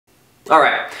All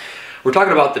right, we're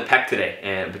talking about the pec today,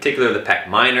 and in particular the pec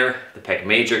minor, the pec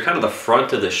major, kind of the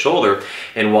front of the shoulder,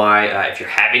 and why if you're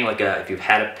having if you've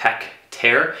had a pec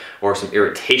tear or some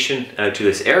irritation to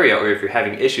this area, or if you're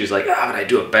having issues like, when I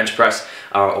do a bench press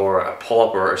or a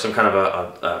pull-up or some kind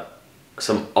of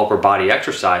some upper body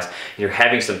exercise, and you're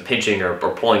having some pinching or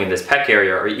pulling in this pec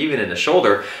area or even in the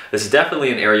shoulder, this is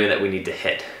definitely an area that we need to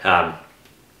hit.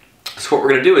 So what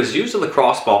we're going to do is use the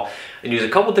lacrosse ball and use a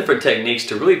couple different techniques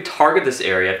to really target this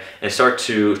area and start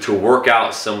to work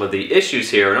out some of the issues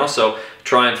here, and also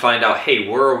try and find out, hey,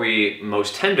 where are we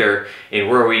most tender and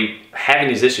where are we having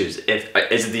these issues? Is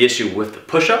it the issue with the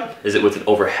push-up? Is it with an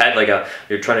overhead, like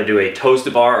you're trying to do a toes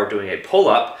to bar or doing a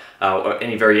pull-up, or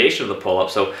any variation of the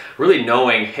pull-up? So really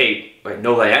knowing, hey,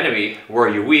 know thy enemy, where are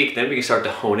you weak? Then we can start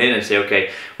to hone in and say, okay,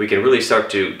 we can really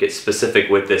start to get specific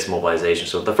with this mobilization.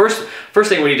 So the first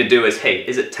thing we need to do is, hey,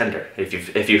 is it tender? If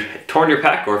you've torn your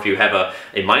pec, or if you have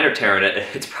a minor tear in it,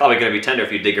 it's probably going to be tender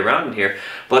if you dig around in here.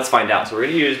 But let's find out. So we're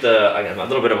going to use a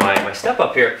little bit of my step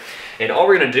up here, and all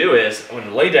we're going to do is I'm going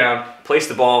to lay down, place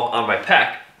the ball on my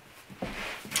pec,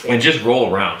 and just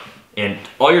roll around. And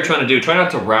all you're trying to do, try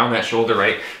not to round that shoulder,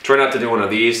 right? Try not to do one of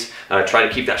these. Try to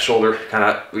keep that shoulder kind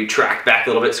of retract back a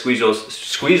little bit, squeeze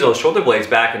those shoulder blades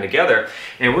back and together.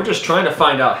 And we're just trying to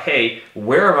find out, hey,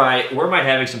 where am I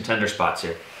having some tender spots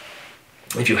here?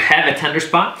 If you have a tender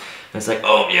spot, it's like,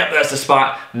 oh yeah, that's the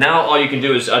spot. Now all you can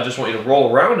do is, I just want you to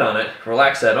roll around on it,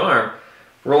 relax that arm,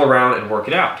 roll around and work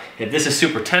it out. If this is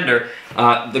super tender,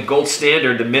 the gold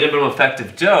standard, the minimum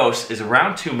effective dose is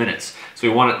around 2 minutes. So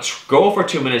we want to go for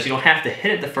 2 minutes. You don't have to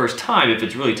hit it the first time if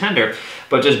it's really tender,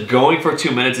 but just going for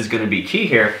 2 minutes is going to be key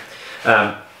here.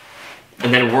 And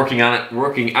then working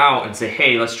out and say,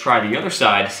 hey, let's try the other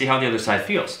side, see how the other side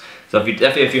feels. So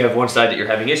if you have one side that you're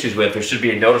having issues with, there should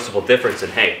be a noticeable difference in,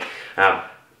 hey,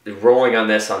 rolling on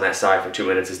that side for 2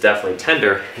 minutes is definitely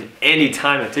tender. And any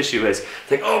time a tissue is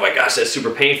like, oh my gosh, that's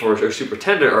super painful or super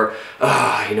tender, or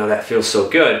that feels so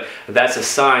good, that's a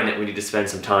sign that we need to spend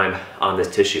some time on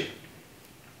this tissue.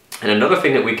 And another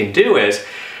thing that we can do is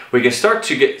we can start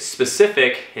to get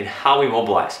specific in how we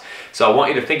mobilize. So I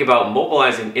want you to think about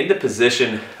mobilizing in the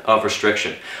position of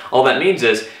restriction. All that means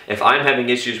is, if I'm having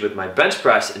issues with my bench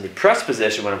press in the press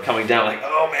position when I'm coming down, like,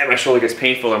 oh man, my shoulder gets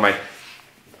painful, or my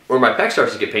pec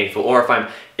starts to get painful, or if I'm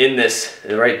in this,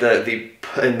 right, the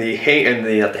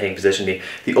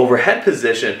overhead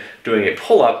position doing a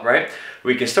pull-up, right,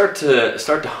 we can start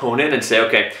to hone in and say,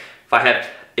 okay, if I have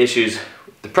issues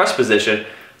with the press position,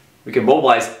 we can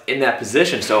mobilize in that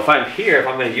position. So if I'm here, if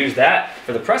I'm going to use that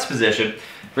for the press position,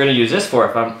 we're going to use this for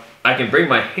I can bring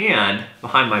my hand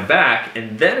behind my back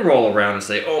and then roll around and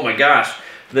say, oh my gosh,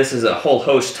 this is a whole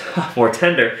host more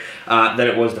tender than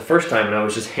it was the first time when I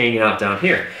was just hanging out down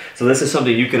here. So this is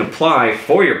something you can apply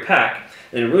for your pec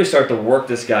and really start to work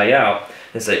this guy out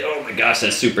and say, oh my gosh,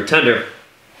 that's super tender.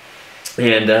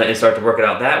 And start to work it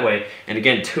out that way. And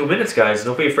again, 2 minutes, guys.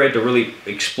 Don't be afraid to really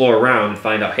explore around and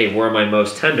find out, hey, where am I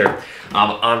most tender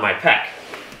on my pec?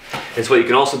 And so what you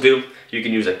can also do, you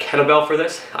can use a kettlebell for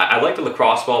this. I like the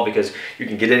lacrosse ball because you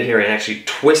can get in here and actually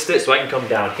twist it. So I can come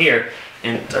down here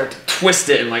and start to twist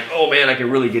it and like, oh man, I can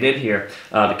really get in here.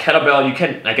 The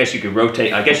kettlebell, I guess you could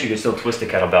rotate, I guess you can still twist the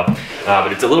kettlebell,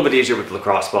 but it's a little bit easier with the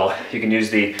lacrosse ball. You can use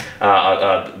the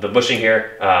bushing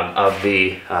here of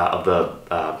the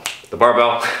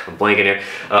barbell. I'm blanking here,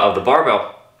 of the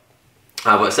barbell.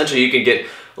 But essentially you can get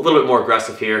a little bit more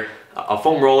aggressive here. A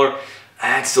foam roller,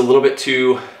 it's a little bit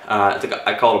too,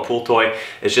 I call it a pool toy.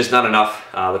 It's just not enough.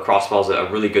 Lacrosse ball is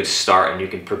a really good start, and you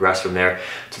can progress from there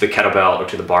to the kettlebell or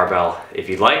to the barbell if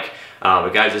you'd like. But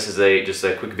guys, this is just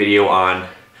a quick video on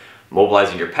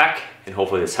mobilizing your pec, and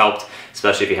hopefully this helped,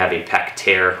 especially if you have a pec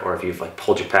tear or if you've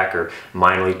pulled your pec or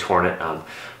minorly torn it.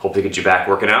 Hopefully get you back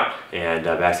working out and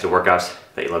back to the workouts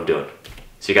that you love doing.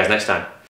 See you guys next time.